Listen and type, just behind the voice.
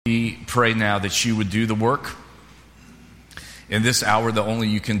we pray now that you would do the work in this hour that only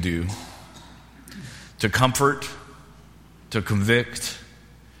you can do, to comfort, to convict,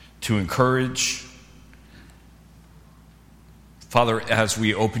 to encourage. Father, as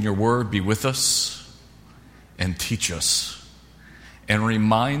we open your word, be with us and teach us and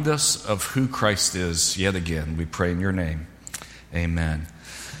remind us of who Christ is yet again. We pray in your name. Amen.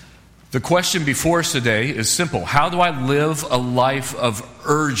 The question before us today is simple. How do I live a life of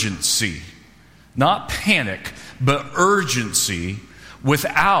urgency? Not panic, but urgency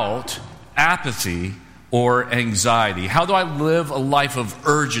without apathy or anxiety. How do I live a life of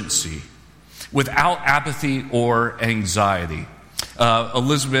urgency without apathy or anxiety?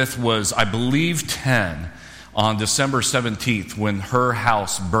 Elizabeth was, I believe, 10 on December 17th when her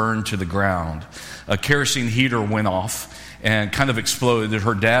house burned to the ground. A kerosene heater went off and kind of exploded.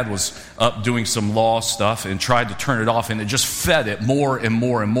 Her dad was up doing some law stuff and tried to turn it off, and it just fed it more and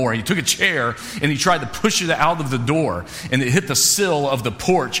more and more. He took a chair and he tried to push it out of the door, and it hit the sill of the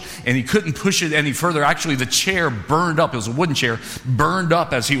porch, and he couldn't push it any further. Actually, the chair burned up. It was a wooden chair, burned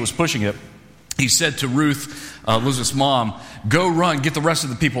up as he was pushing it. He said to Ruth, Elizabeth's mom, go run, get the rest of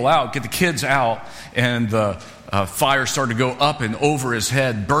the people out, get the kids out. And the fire started to go up and over his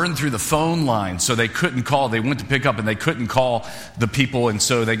head, burned through the phone line so they couldn't call. They went to pick up and they couldn't call the people. And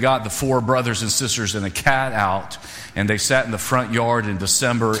so they got the 4 brothers and sisters and a cat out. And they sat in the front yard in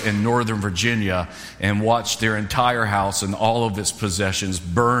December in Northern Virginia and watched their entire house and all of its possessions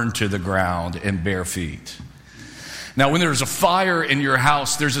burn to the ground in bare feet. Now, when there's a fire in your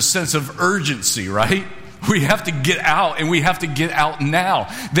house, there's a sense of urgency, right? We have to get out, and we have to get out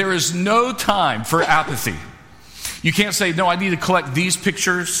now. There is no time for apathy. You can't say, no, I need to collect these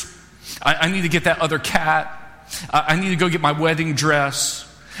pictures. I need to get that other cat. I need to go get my wedding dress.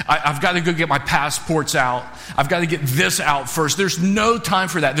 I've got to go get my passports out. I've got to get this out first. There's no time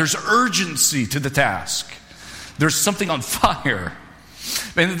for that. There's urgency to the task. There's something on fire.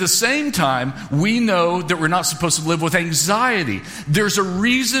 And at the same time, we know that we're not supposed to live with anxiety. There's a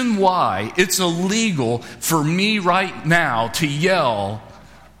reason why it's illegal for me right now to yell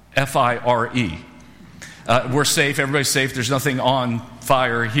F-I-R-E. We're safe, everybody's safe, there's nothing on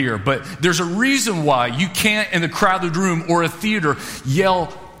fire here. But there's a reason why you can't, in a crowded room or a theater, yell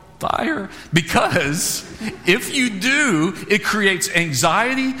fire. Because if you do, it creates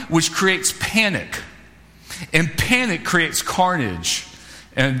anxiety, which creates panic. And panic creates carnage.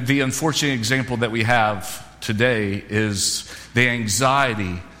 And the unfortunate example that we have today is the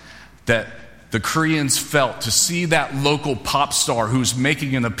anxiety that the Koreans felt to see that local pop star who's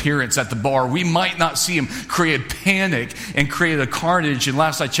making an appearance at the bar. We might not see him create panic and create a carnage. And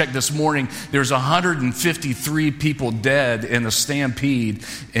last I checked this morning, there's 153 people dead in a stampede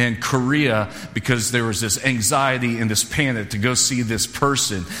in Korea because there was this anxiety and this panic to go see this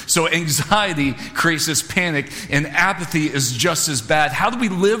person. So anxiety creates this panic, and apathy is just as bad. How do we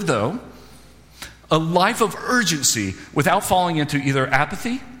live, though, a life of urgency without falling into either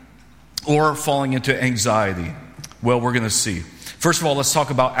apathy or falling into anxiety? Well, we're going to see. First of all, let's talk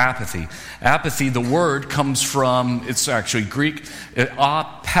about apathy. Apathy, the word comes from, it's actually Greek,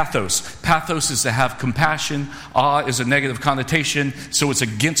 pathos. Pathos is to have compassion. Is a negative connotation, so it's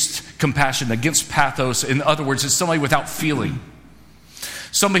against compassion, against pathos. In other words, it's somebody without feeling.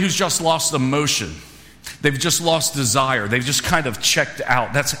 Somebody who's just lost emotion. They've just lost desire. They've just kind of checked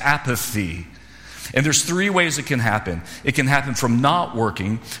out. That's apathy. And there's 3 ways it can happen. It can happen from not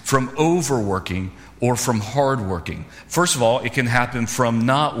working, from overworking, or from hard working. First of all, it can happen from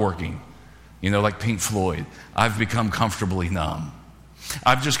not working. You know, like Pink Floyd. I've become comfortably numb.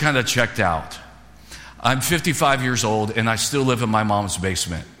 I've just kind of checked out. I'm 55 years old and I still live in my mom's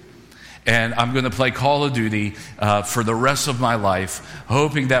basement. And I'm going to play Call of Duty for the rest of my life,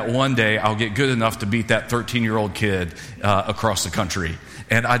 hoping that one day I'll get good enough to beat that 13-year-old kid across the country.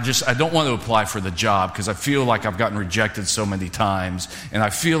 And I don't want to apply for the job because I feel like I've gotten rejected so many times and I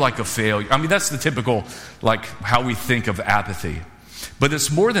feel like a failure. I mean, that's the typical, like, how we think of apathy. But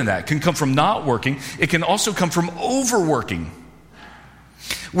it's more than that. It can come from not working. It can also come from overworking,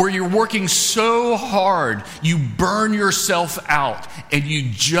 where you're working so hard, you burn yourself out and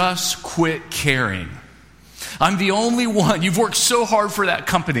you just quit caring. I'm the only one. You've worked so hard for that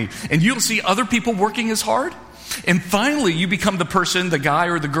company and you'll see other people working as hard. And finally, you become the person, the guy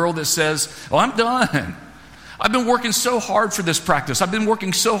or the girl that says, oh, I'm done. I've been working so hard for this practice. I've been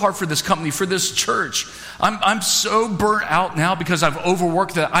working so hard for this company, for this church. I'm so burnt out now because I've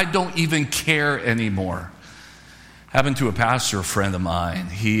overworked that I don't even care anymore. Happened to a pastor friend of mine.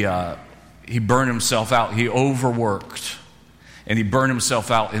 He burned himself out. He overworked. And he burned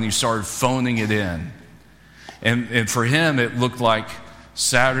himself out and he started phoning it in. And for him, it looked like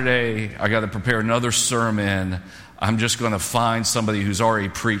Saturday, I got to prepare another sermon. I'm just going to find somebody who's already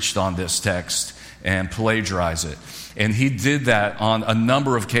preached on this text and plagiarize it. And he did that on a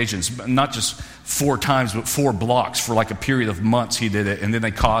number of occasions, not just 4 times, but 4 blocks for like a period of months he did it. And then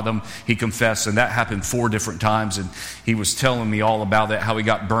they caught him, he confessed, and that happened 4 different times. And he was telling me all about it, how he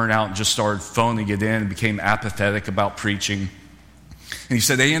got burnt out and just started phoning it in and became apathetic about preaching. And he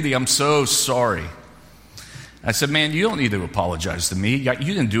said, Andy, I'm so sorry. I said, man, you don't need to apologize to me. You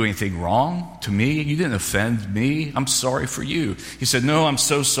didn't do anything wrong to me. You didn't offend me. I'm sorry for you. He said, no, I'm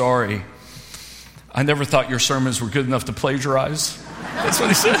so sorry. I never thought your sermons were good enough to plagiarize. That's what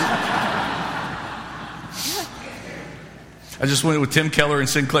he said. I just went with Tim Keller and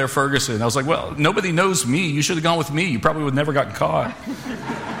Sinclair Ferguson. I was like, well, nobody knows me. You should have gone with me. You probably would have never gotten caught.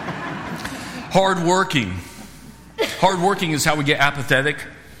 Hardworking. Hardworking is how we get apathetic.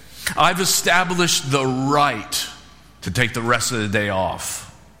 I've established the right to take the rest of the day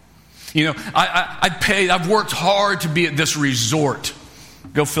off. You know, I've worked hard to be at this resort.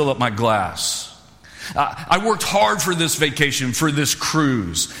 Go fill up my glass. I worked hard for this vacation, for this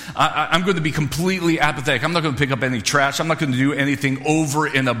cruise. I'm going to be completely apathetic. I'm not going to pick up any trash. I'm not going to do anything over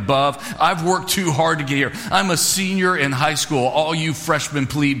and above. I've worked too hard to get here. I'm a senior in high school. All you freshman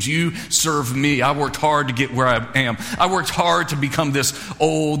plebes, you serve me. I worked hard to get where I am. I worked hard to become this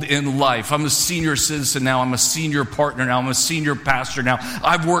old in life. I'm a senior citizen now. I'm a senior partner now. I'm a senior pastor now.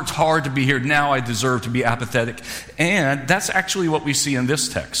 I've worked hard to be here. Now I deserve to be apathetic. And that's actually what we see in this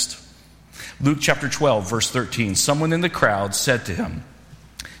text. Luke chapter 12, verse 13. Someone in the crowd said to him,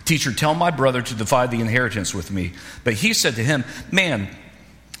 Teacher, tell my brother to divide the inheritance with me. But he said to him, Man,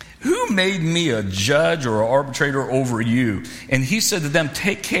 who made me a judge or an arbitrator over you? And he said to them,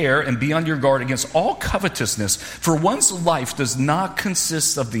 Take care and be on your guard against all covetousness, for one's life does not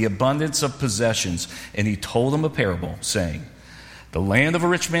consist of the abundance of possessions. And he told them a parable, saying, The land of a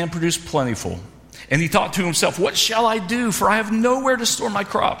rich man produced plentiful. And he thought to himself, What shall I do? For I have nowhere to store my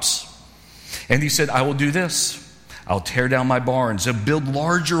crops. And he said, I will do this. I'll tear down my barns and build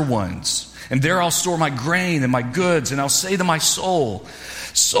larger ones. And there I'll store my grain and my goods. And I'll say to my soul,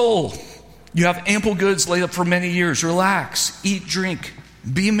 Soul, you have ample goods laid up for many years. Relax, eat, drink,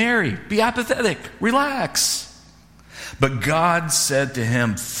 be merry, be apathetic, relax. But God said to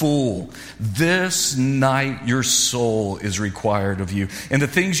him, Fool, this night your soul is required of you. And the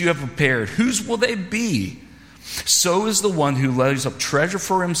things you have prepared, whose will they be? So is the one who lays up treasure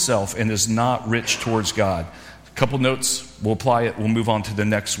for himself and is not rich towards God. A couple notes, we'll apply it, we'll move on to the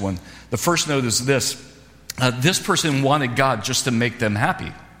next one. The first note is this. This person wanted God just to make them happy.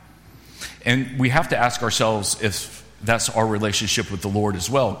 And we have to ask ourselves if that's our relationship with the Lord as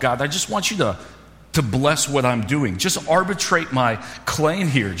well. God, I just want you to bless what I'm doing. Just arbitrate my claim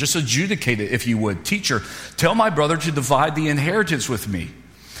here. Just adjudicate it if you would. Teacher, tell my brother to divide the inheritance with me.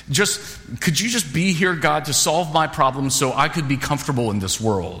 Could you just be here, God, to solve my problems so I could be comfortable in this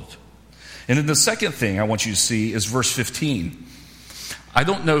world? And then the second thing I want you to see is verse 15. I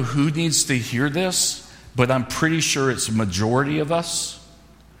don't know who needs to hear this, but I'm pretty sure it's a majority of us.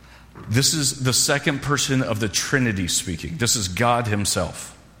 This is the second person of the Trinity speaking. This is God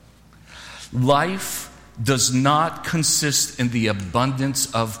himself. Life does not consist in the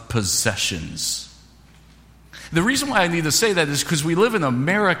abundance of possessions. The reason why I need to say that is because we live in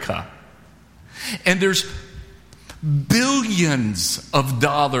America, and there's billions of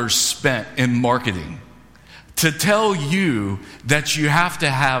dollars spent in marketing to tell you that you have to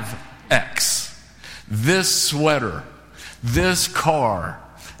have X, this sweater, this car,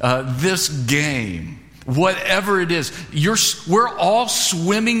 this game, whatever it is. We're all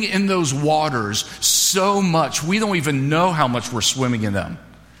swimming in those waters so much, we don't even know how much we're swimming in them.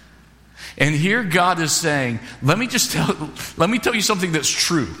 And here God is saying, let me tell you something that's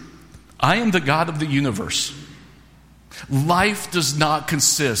true. I am the God of the universe. Life does not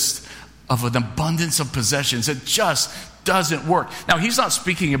consist of an abundance of possessions. It just doesn't work. Now, he's not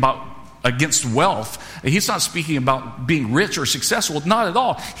speaking about against wealth. He's not speaking about being rich or successful. Not at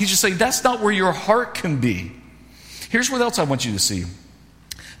all. He's just saying that's not where your heart can be. Here's what else I want you to see.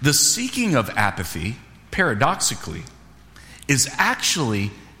 The seeking of apathy, paradoxically, is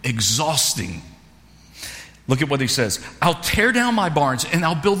actually exhausting. Look at what he says. I'll tear down my barns and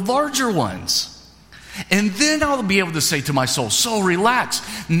I'll build larger ones. And then I'll be able to say to my soul, relax.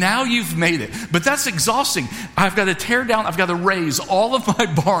 Now you've made it. But that's exhausting. I've got to tear down, I've got to raise all of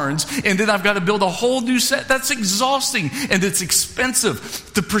my barns, and then I've got to build a whole new set. That's exhausting, and it's expensive.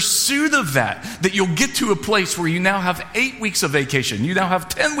 the pursuit of that you'll get to a place where you now have 8 weeks of vacation. You now have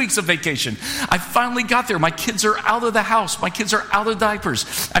 10 weeks of vacation. I finally got there. My kids are out of the house. My kids are out of diapers.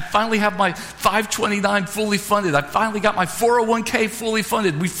 I finally have my 529 fully funded. I finally got my 401k fully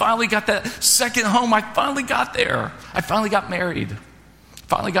funded. We finally got that second home. I finally got there. I finally got married.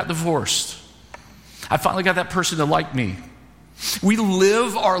 Finally got divorced. I finally got that person to like me. We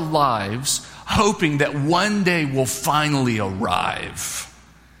live our lives hoping that one day we'll finally arrive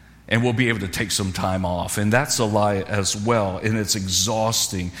and we'll be able to take some time off. And that's a lie as well, and it's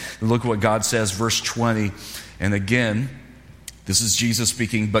exhausting. And look what God says, verse 20. And again, this is Jesus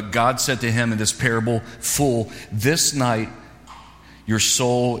speaking. But God said to him in this parable, "Fool, this night your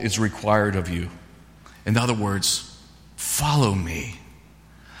soul is required of you." In other words, follow me.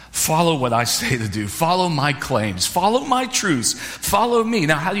 Follow what I say to do. Follow my claims. Follow my truths. Follow me.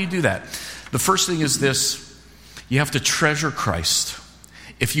 Now, how do you do that? The first thing is this: you have to treasure Christ.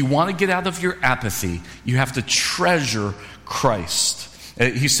 If you want to get out of your apathy, you have to treasure Christ.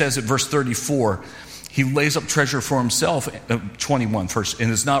 He says at verse 34, he lays up treasure for himself, 21 first,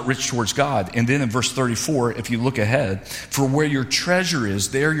 and is not rich towards God. And then in verse 34, if you look ahead, for where your treasure is,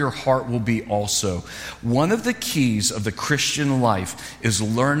 there your heart will be also. One of the keys of the Christian life is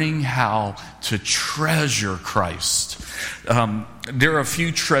learning how to treasure Christ. There are a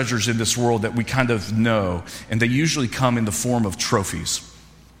few treasures in this world that we kind of know, and they usually come in the form of trophies.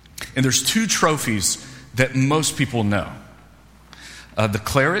 And there's 2 trophies that most people know. The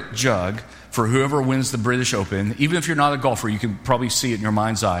claret jug, for whoever wins the British Open. Even if you're not a golfer, you can probably see it in your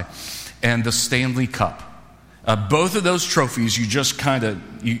mind's eye. And the Stanley Cup. Both of those trophies, you just kind of,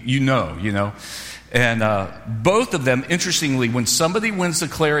 you know. And both of them, interestingly, when somebody wins the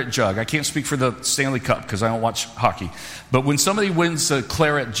claret jug, I can't speak for the Stanley Cup because I don't watch hockey, but when somebody wins the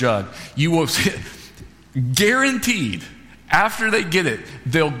claret jug, you will guaranteed, after they get it,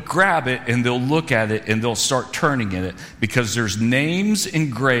 they'll grab it and they'll look at it and they'll start turning in it because there's names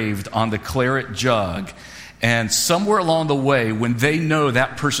engraved on the claret jug. And somewhere along the way, when they know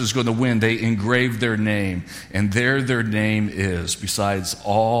that person's going to win, they engrave their name. And there their name is, besides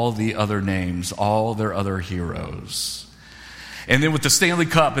all the other names, all their other heroes. And then with the Stanley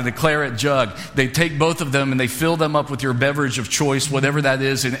Cup and the claret jug, they take both of them and they fill them up with your beverage of choice, whatever that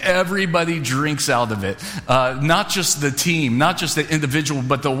is, and everybody drinks out of it. Not just the team, not just the individual,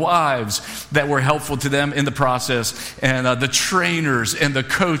 but the wives that were helpful to them in the process, and the trainers and the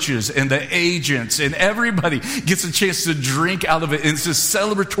coaches and the agents, and everybody gets a chance to drink out of it. And it's a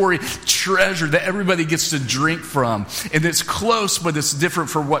celebratory treasure that everybody gets to drink from. And it's close, but it's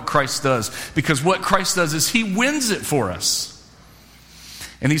different for what Christ does, because what Christ does is he wins it for us.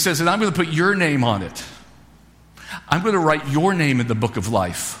 And he says, and I'm going to put your name on it. I'm going to write your name in the book of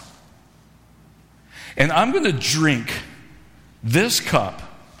life. And I'm going to drink this cup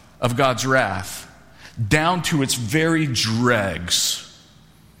of God's wrath down to its very dregs.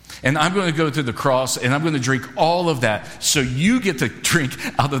 And I'm going to go to the cross and I'm going to drink all of that so you get to drink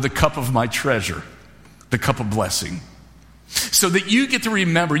out of the cup of my treasure, the cup of blessing. So that you get to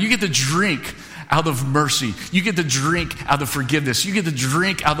remember, you get to drink out of mercy. You get to drink out of forgiveness. You get to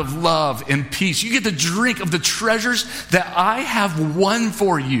drink out of love and peace. You get to drink of the treasures that I have won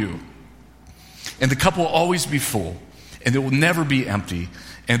for you. And the cup will always be full, and it will never be empty,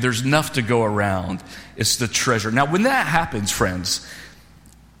 and there's enough to go around. It's the treasure. Now, when that happens, friends,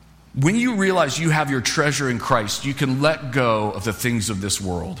 when you realize you have your treasure in Christ, you can let go of the things of this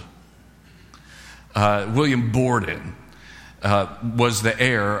world. William Borden was the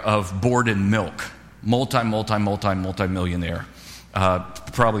heir of Borden Milk, multi-millionaire,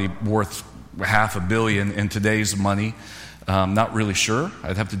 probably worth $500 million in today's money. Not really sure.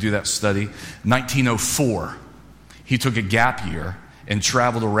 I'd have to do that study. 1904, he took a gap year and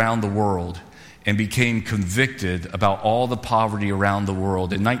traveled around the world and became convicted about all the poverty around the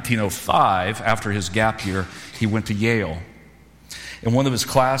world. In 1905, after his gap year, he went to Yale. And one of his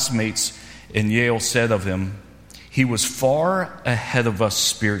classmates in Yale said of him, he was far ahead of us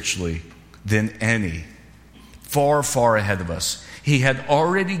spiritually than any. Far, far ahead of us. He had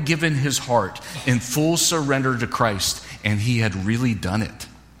already given his heart in full surrender to Christ, and he had really done it.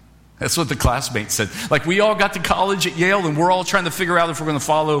 That's what the classmate said. Like, we all got to college at Yale, and we're all trying to figure out if we're going to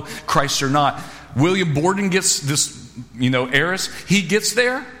follow Christ or not. William Borden gets this, heiress. He gets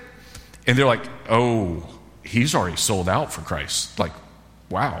there, and they're like, oh, he's already sold out for Christ. Like,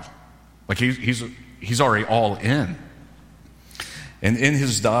 wow. Like, he's already all in. And in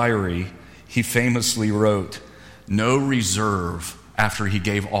his diary, he famously wrote, no reserve after he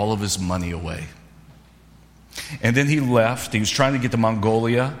gave all of his money away. And then he left. He was trying to get to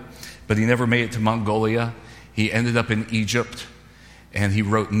Mongolia, but he never made it to Mongolia. He ended up in Egypt. and he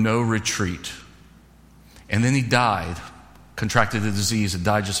wrote No Retreat. And then he died, contracted the disease, and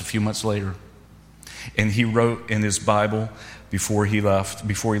died just a few months later. And he wrote in his Bible before he left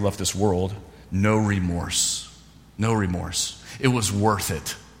this world, no remorse. No remorse. It was worth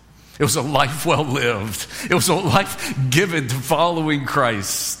it. It was a life well lived. It was a life given to following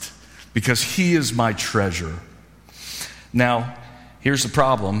Christ because he is my treasure. Now, here's the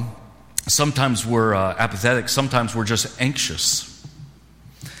problem. Sometimes we're apathetic. Sometimes we're just anxious.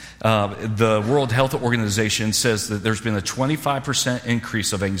 The World Health Organization says that there's been a 25%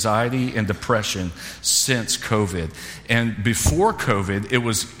 increase of anxiety and depression since COVID. And before COVID, it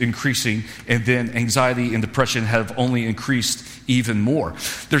was increasing, and then anxiety and depression have only increased even more.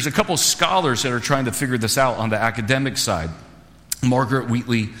 There's a couple scholars that are trying to figure this out on the academic side. Margaret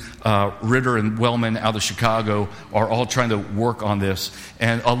Wheatley, Ritter, and Wellman out of Chicago are all trying to work on this.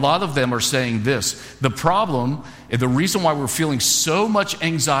 And a lot of them are saying this. The problem, the reason why we're feeling so much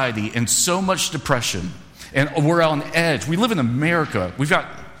anxiety and so much depression, and we're on edge. We live in America. We've got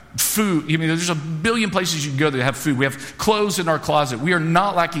food. I mean, there's a billion places you can go that have food. We have clothes in our closet. We are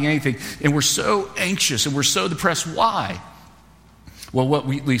not lacking anything. And we're so anxious and we're so depressed. Why? Well, what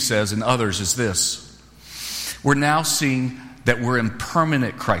Wheatley says and others is this. We're now seeing that we're in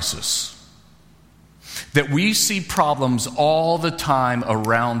permanent crisis. That we see problems all the time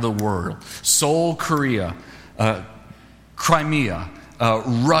around the world. Seoul, Korea, Crimea,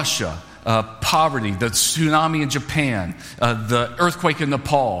 Russia, poverty, the tsunami in Japan, the earthquake in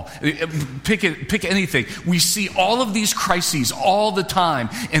Nepal. Pick anything. We see all of these crises all the time,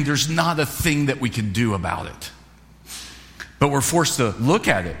 and there's not a thing that we can do about it. But we're forced to look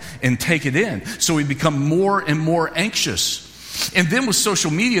at it and take it in. So we become more and more anxious. And then with social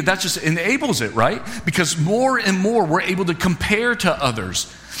media, that just enables it, right? Because more and more we're able to compare to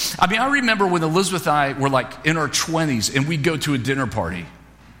others. I mean, I remember when Elizabeth and I were like in our 20s and we'd go to a dinner party.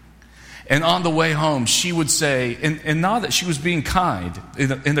 And on the way home, she would say, and not that she was being kind,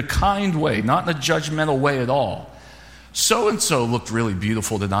 in a kind way, not in a judgmental way at all. So-and-so looked really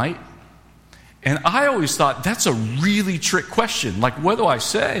beautiful tonight. And I always thought, that's a really trick question. Like, what do I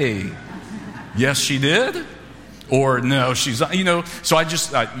say? Yes, she did? Or no, she's not, so I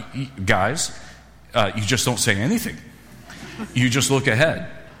just, guys, you just don't say anything. You just look ahead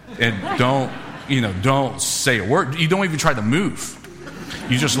and don't say a word. You don't even try to move.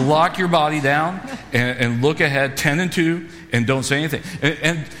 You just lock your body down and look ahead 10 and 2 and don't say anything.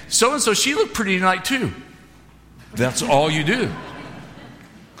 And so, she looked pretty tonight too. That's all you do.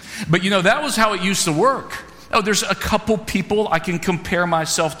 But that was how it used to work. Oh, there's a couple people I can compare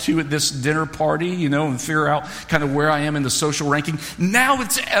myself to at this dinner party, and figure out kind of where I am in the social ranking. Now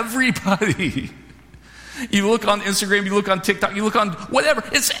it's everybody. You look on Instagram, you look on TikTok, you look on whatever.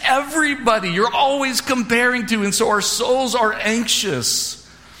 It's everybody you're always comparing to. And so our souls are anxious.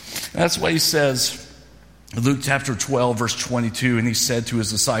 That's why he says, Luke chapter 12, verse 22, and he said to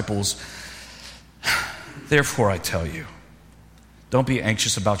his disciples, therefore I tell you, don't be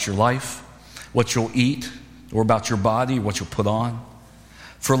anxious about your life, what you'll eat, or about your body, what you'll put on.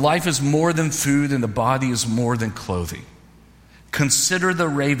 For life is more than food, and the body is more than clothing. Consider the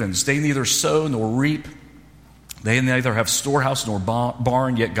ravens. They neither sow nor reap. They neither have storehouse nor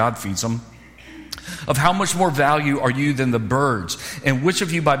barn, yet God feeds them. Of how much more value are you than the birds? And which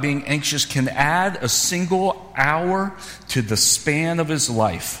of you, by being anxious, can add a single hour to the span of his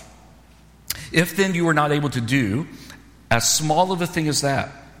life? If then you are not able to do as small of a thing as that,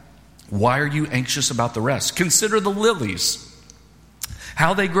 why are you anxious about the rest? Consider the lilies,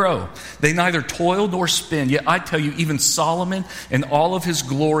 how they grow. They neither toil nor spin. Yet I tell you, even Solomon in all of his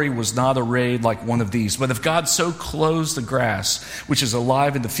glory was not arrayed like one of these. But if God so clothes the grass, which is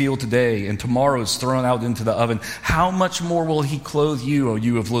alive in the field today, and tomorrow is thrown out into the oven, how much more will he clothe you, O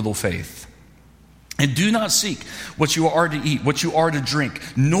you of little faith? And do not seek what you are to eat, what you are to drink,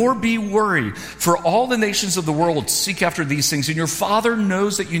 nor be worried. For all the nations of the world seek after these things, and your Father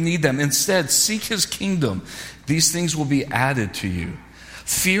knows that you need them. Instead, seek his kingdom. These things will be added to you.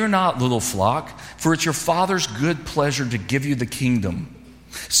 Fear not, little flock, for it's your Father's good pleasure to give you the kingdom.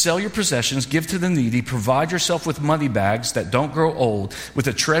 Sell your possessions, give to the needy, provide yourself with money bags that don't grow old, with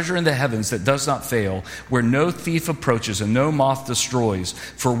a treasure in the heavens that does not fail, where no thief approaches and no moth destroys.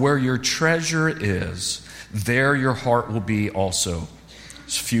 For where your treasure is, there your heart will be also.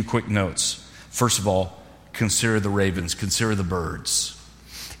 Just a few quick notes. First of all, consider the ravens, consider the birds.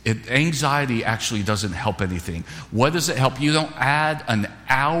 Anxiety actually doesn't help anything. What does it help? You don't add an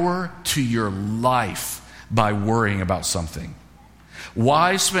hour to your life by worrying about something.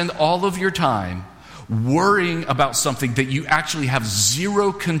 Why spend all of your time worrying about something that you actually have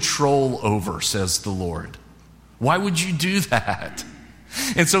zero control over, says the Lord? Why would you do that?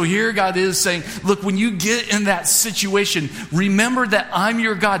 And so here God is saying, look, when you get in that situation, remember that I'm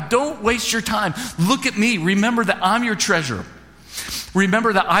your God. Don't waste your time. Look at me. Remember that I'm your treasure.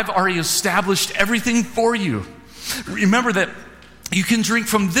 Remember that I've already established everything for you. Remember that you can drink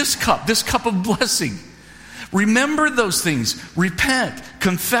from this cup of blessing. Remember those things. Repent,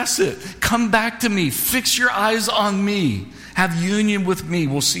 confess it, come back to me, fix your eyes on me, have union with me.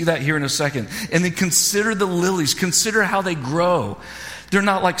 We'll see that here in a second. And then consider the lilies, consider how they grow. They're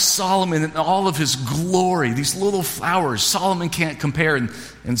not like Solomon in all of his glory. These little flowers, Solomon can't compare,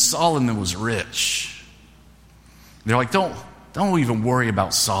 and Solomon was rich. They're like, don't even worry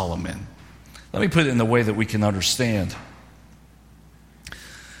about Solomon. Let me put it in the way that we can understand.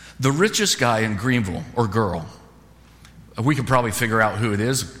 The richest guy in Greenville, or girl, we could probably figure out who it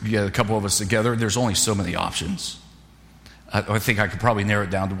is, get a couple of us together. There's only so many options. I think I could probably narrow it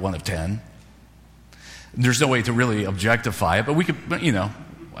down to 1 of 10. There's no way to really objectify it, but we could,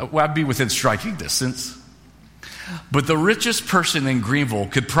 I'd be within striking distance. But the richest person in Greenville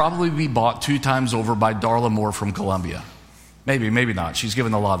could probably be bought 2 times over by Darla Moore from Columbia. Maybe not. She's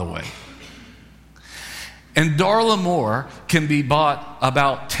given a lot away. And Darla Moore can be bought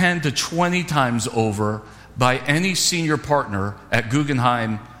about 10 to 20 times over by any senior partner at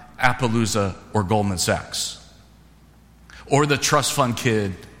Guggenheim, Appaloosa, or Goldman Sachs, or the trust fund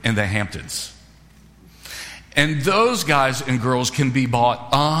kid in the Hamptons. And those guys and girls can be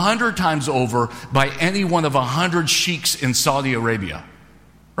bought 100 times over by any one of 100 sheiks in Saudi Arabia,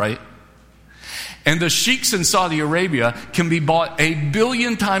 right? And the sheiks in Saudi Arabia can be bought 1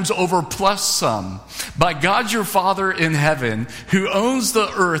 billion times over plus some by God your Father in heaven, who owns the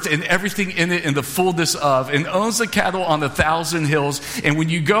earth and everything in it in the fullness of, and owns the cattle on 1,000 hills. And when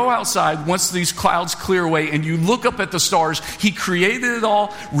you go outside, once these clouds clear away and you look up at the stars, he created it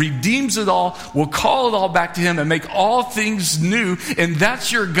all, redeems it all, will call it all back to him and make all things new. And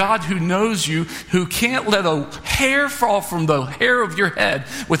that's your God who knows you, who can't let a hair fall from the hair of your head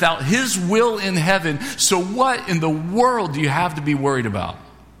without his will in heaven. So what in the world do you have to be worried about?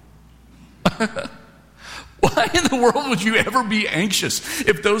 Why in the world would you ever be anxious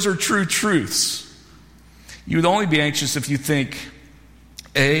if those are true truths? You would only be anxious if you think,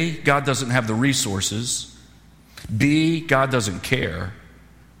 A, God doesn't have the resources, B, God doesn't care,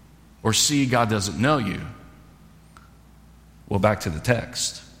 or C, God doesn't know you. Well, back to the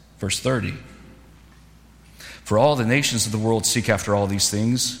text, verse 30. For all the nations of the world seek after all these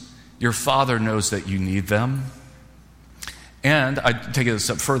things. Your Father knows that you need them. And I take it a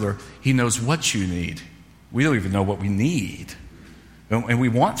step further, he knows what you need. We don't even know what we need. And we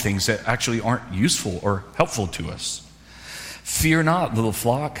want things that actually aren't useful or helpful to us. Fear not, little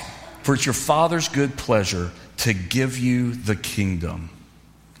flock, for it's your Father's good pleasure to give you the kingdom.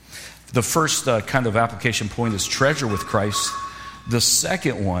 The first kind of application point is treasure with Christ. The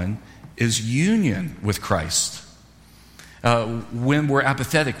second one is union with Christ. When we're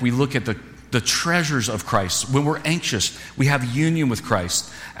apathetic, we look at the treasures of Christ. When we're anxious, we have union with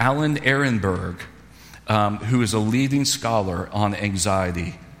Christ. Alan Ehrenberg, who is a leading scholar on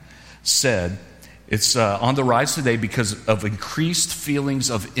anxiety, said, it's on the rise today because of increased feelings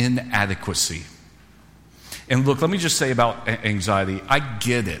of inadequacy. And look, let me just say about anxiety, I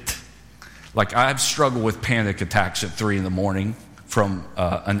get it. Like, I've struggled with panic attacks at 3 a.m. from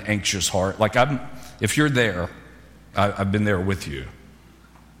an anxious heart. Like, if you're there, I've been there with you.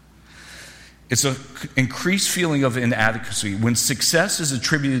 It's an increased feeling of inadequacy when success is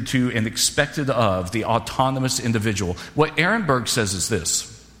attributed to and expected of the autonomous individual. What Ehrenberg says is this,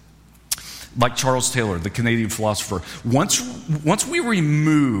 like Charles Taylor, the Canadian philosopher, once we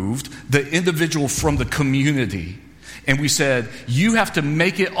removed the individual from the community and we said, you have to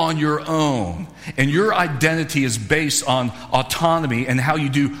make it on your own and your identity is based on autonomy and how you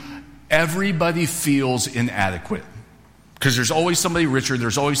do, everybody feels inadequate. Because there's always somebody richer,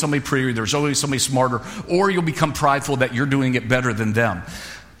 there's always somebody prettier, there's always somebody smarter, or you'll become prideful that you're doing it better than them.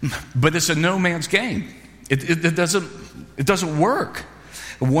 But it's a no man's game. It doesn't work.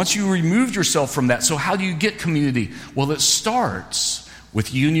 Once you removed yourself from that, so how do you get community? Well, it starts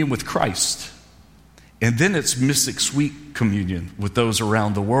with union with Christ. And then it's mystic sweet communion with those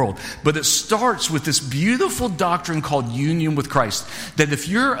around the world. But it starts with this beautiful doctrine called union with Christ. That if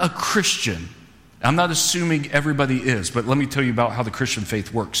you're a Christian, I'm not assuming everybody is, but let me tell you about how the Christian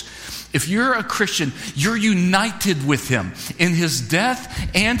faith works. If you're a Christian, you're united with him in his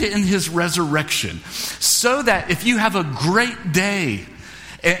death and in his resurrection. So that if you have a great day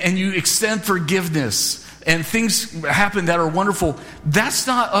and you extend forgiveness and things happen that are wonderful, that's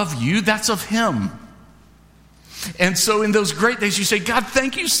not of you, that's of him. And so in those great days, you say, God,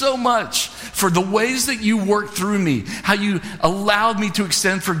 thank you so much for the ways that you worked through me, how you allowed me to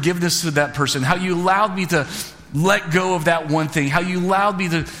extend forgiveness to that person, how you allowed me to let go of that one thing, how you allowed me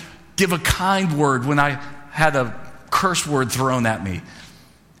to give a kind word when I had a curse word thrown at me.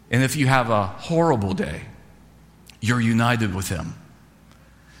 And if you have a horrible day, you're united with him.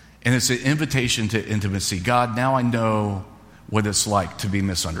 And it's an invitation to intimacy. God, now I know what it's like to be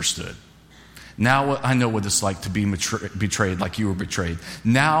misunderstood. Now I know what it's like to be betrayed like you were betrayed.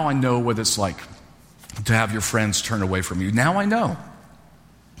 Now I know what it's like to have your friends turn away from you. Now I know.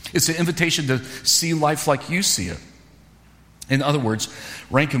 It's an invitation to see life like you see it. In other words,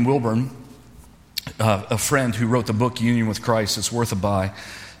 Rankin Wilburn, a friend who wrote the book Union with Christ, it's worth a buy,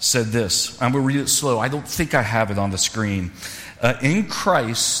 said this. I'm going to read it slow. I don't think I have it on the screen. In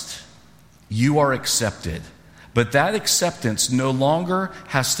Christ, you are accepted. But that acceptance no longer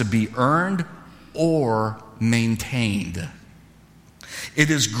has to be earned or maintained. It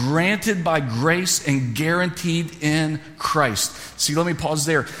is granted by grace and guaranteed in Christ. See, let me pause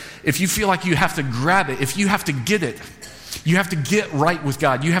there. If you feel like you have to grab it, if you have to get it, you have to get right with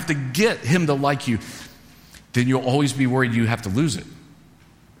God, you have to get him to like you, then you'll always be worried you have to lose it.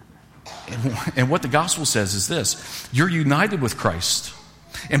 And what the gospel says is this: you're united with Christ.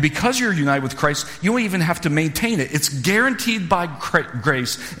 And because you're united with Christ, you don't even have to maintain it. It's guaranteed by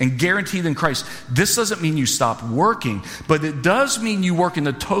grace and guaranteed in Christ. This doesn't mean you stop working, but it does mean you work in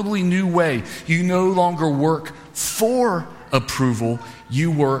a totally new way. You no longer work for approval,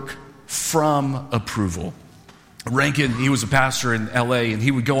 you work from approval. Rankin, he was a pastor in LA, and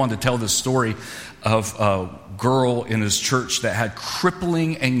he would go on to tell this story of a girl in his church that had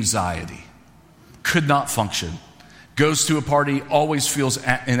crippling anxiety, could not function. Goes to a party, always feels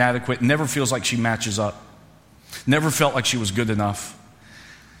inadequate, never feels like she matches up, never felt like she was good enough.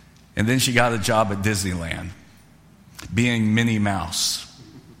 And then she got a job at Disneyland, being Minnie Mouse.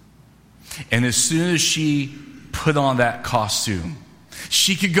 And as soon as she put on that costume,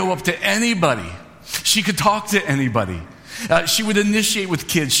 she could go up to anybody. She could talk to anybody. She would initiate with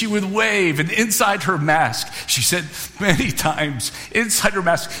kids. She would wave, and inside her mask, she said many times, inside her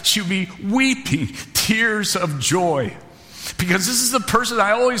mask, she would be weeping tears of joy. Because this is the person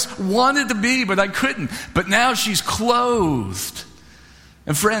I always wanted to be, but I couldn't. But now she's clothed.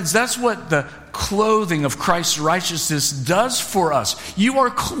 And friends, that's what the clothing of Christ's righteousness does for us. You are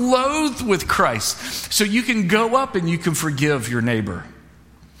clothed with Christ. So you can go up and you can forgive your neighbor.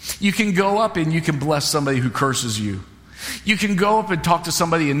 You can go up and you can bless somebody who curses you. You can go up and talk to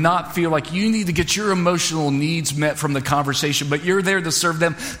somebody and not feel like you need to get your emotional needs met from the conversation, but you're there to serve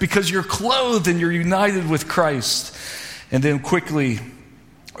them because you're clothed and you're united with Christ. And then quickly,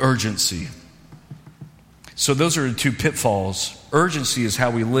 urgency. So those are the two pitfalls. Urgency is how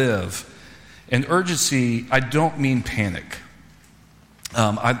we live. And urgency, I don't mean panic.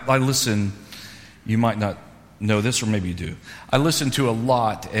 I listen, you might not know this, or maybe you do. I listen to a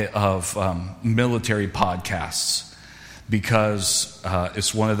lot of military podcasts, because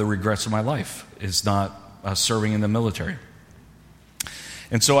it's one of the regrets of my life, is not serving in the military.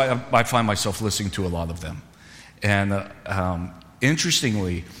 And so I find myself listening to a lot of them. And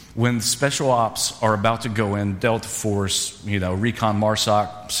interestingly, when special ops are about to go in, Delta Force, Recon,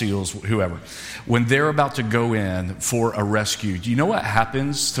 MARSOC, SEALs, whoever, when they're about to go in for a rescue, do you know what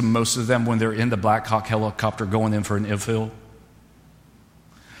happens to most of them when they're in the Black Hawk helicopter going in for an infill?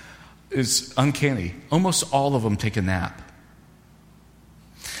 It's uncanny. Almost all of them take a nap.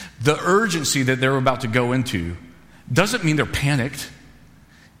 The urgency that they're about to go into doesn't mean they're panicked.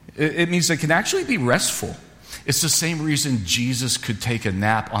 It means they can actually be restful. It's the same reason Jesus could take a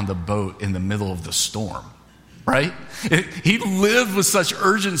nap on the boat in the middle of the storm, right? He lived with such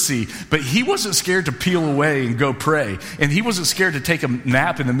urgency, but he wasn't scared to peel away and go pray. And he wasn't scared to take a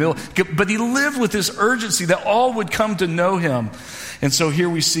nap in the middle, but he lived with this urgency that all would come to know him. And so here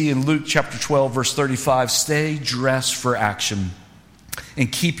we see in Luke chapter 12, verse 35, stay dressed for action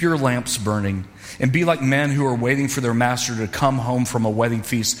and keep your lamps burning. And be like men who are waiting for their master to come home from a wedding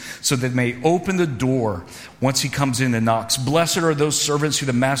feast, so that they may open the door once he comes in and knocks. Blessed are those servants who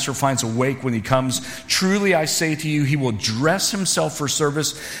the master finds awake when he comes. Truly I say to you, he will dress himself for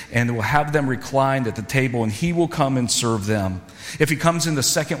service and will have them reclined at the table, and he will come and serve them. If he comes in the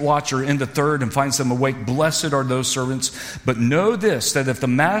second watch or in the third and finds them awake, blessed are those servants. But know this, that if the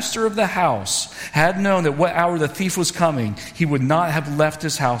master of the house had known at what hour the thief was coming, he would not have left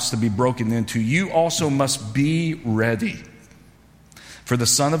his house to be broken into. You also must be ready, for the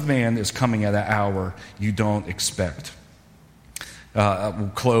Son of Man is coming at an hour you don't expect.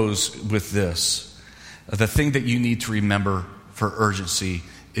 We'll close with this. The thing that you need to remember for urgency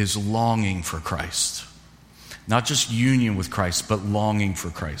is longing for Christ. Not just union with Christ, but longing for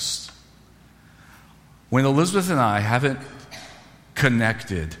Christ. When Elizabeth and I haven't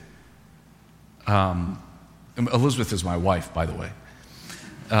connected, Elizabeth is my wife, by the way,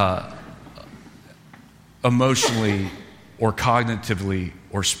 emotionally or cognitively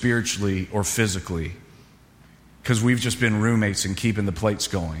or spiritually or physically, because we've just been roommates and keeping the plates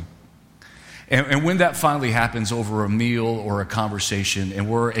going. And when that finally happens over a meal or a conversation and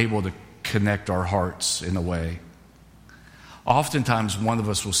we're able to connect our hearts in a way, oftentimes one of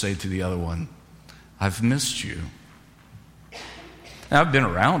us will say to the other one, I've missed you. Now, I've been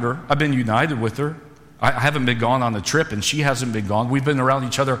around her. I've been united with her. I haven't been gone on the trip and she hasn't been gone. We've been around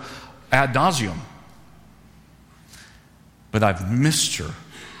each other ad nauseum. But I've missed her.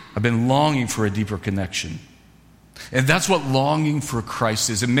 I've been longing for a deeper connection. And that's what longing for Christ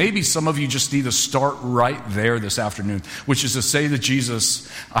is. And maybe some of you just need to start right there this afternoon, which is to say to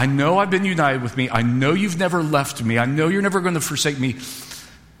Jesus, I know I've been united with me. I know you've never left me. I know you're never going to forsake me.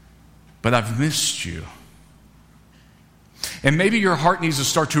 But I've missed you. And maybe your heart needs to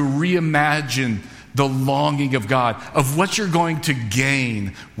start to reimagine the longing of God, of what you're going to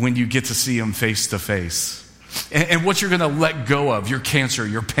gain when you get to see Him face to face. And what you're going to let go of, your cancer,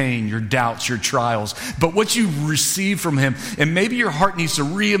 your pain, your doubts, your trials, but what you receive from Him. And maybe your heart needs to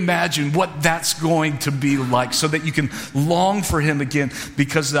reimagine what that's going to be like so that you can long for Him again.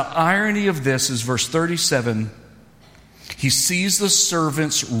 Because the irony of this is verse 37, He sees the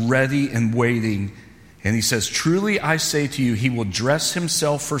servants ready and waiting, and He says, truly I say to you, He will dress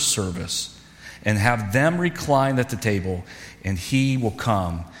Himself for service and have them recline at the table, and He will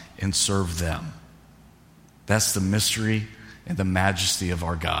come and serve them. That's the mystery and the majesty of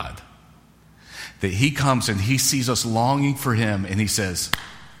our God. That He comes and He sees us longing for Him and He says,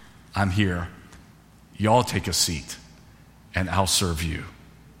 I'm here. Y'all take a seat and I'll serve you.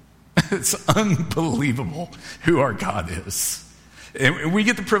 It's unbelievable who our God is. And we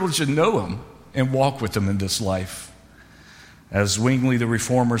get the privilege to know Him and walk with Him in this life. As Zwingli the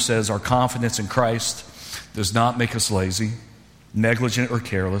Reformer says, our confidence in Christ does not make us lazy, negligent, or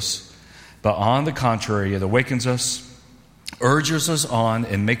careless. But on the contrary, it awakens us, urges us on,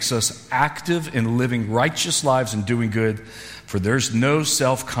 and makes us active in living righteous lives and doing good, for there's no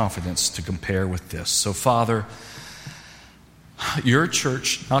self-confidence to compare with this. So, Father, your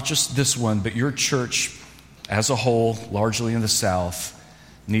church, not just this one, but your church as a whole, largely in the South,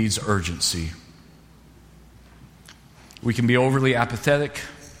 needs urgency. We can be overly apathetic,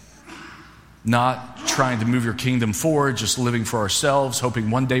 not trying to move your kingdom forward, just living for ourselves, hoping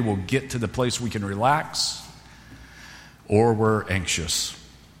one day we'll get to the place we can relax. Or we're anxious,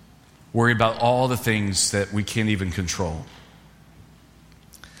 worry about all the things that we can't even control.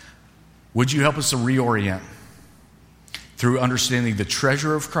 Would you help us to reorient through understanding the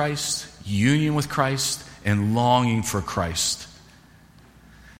treasure of Christ, union with Christ, and longing for Christ?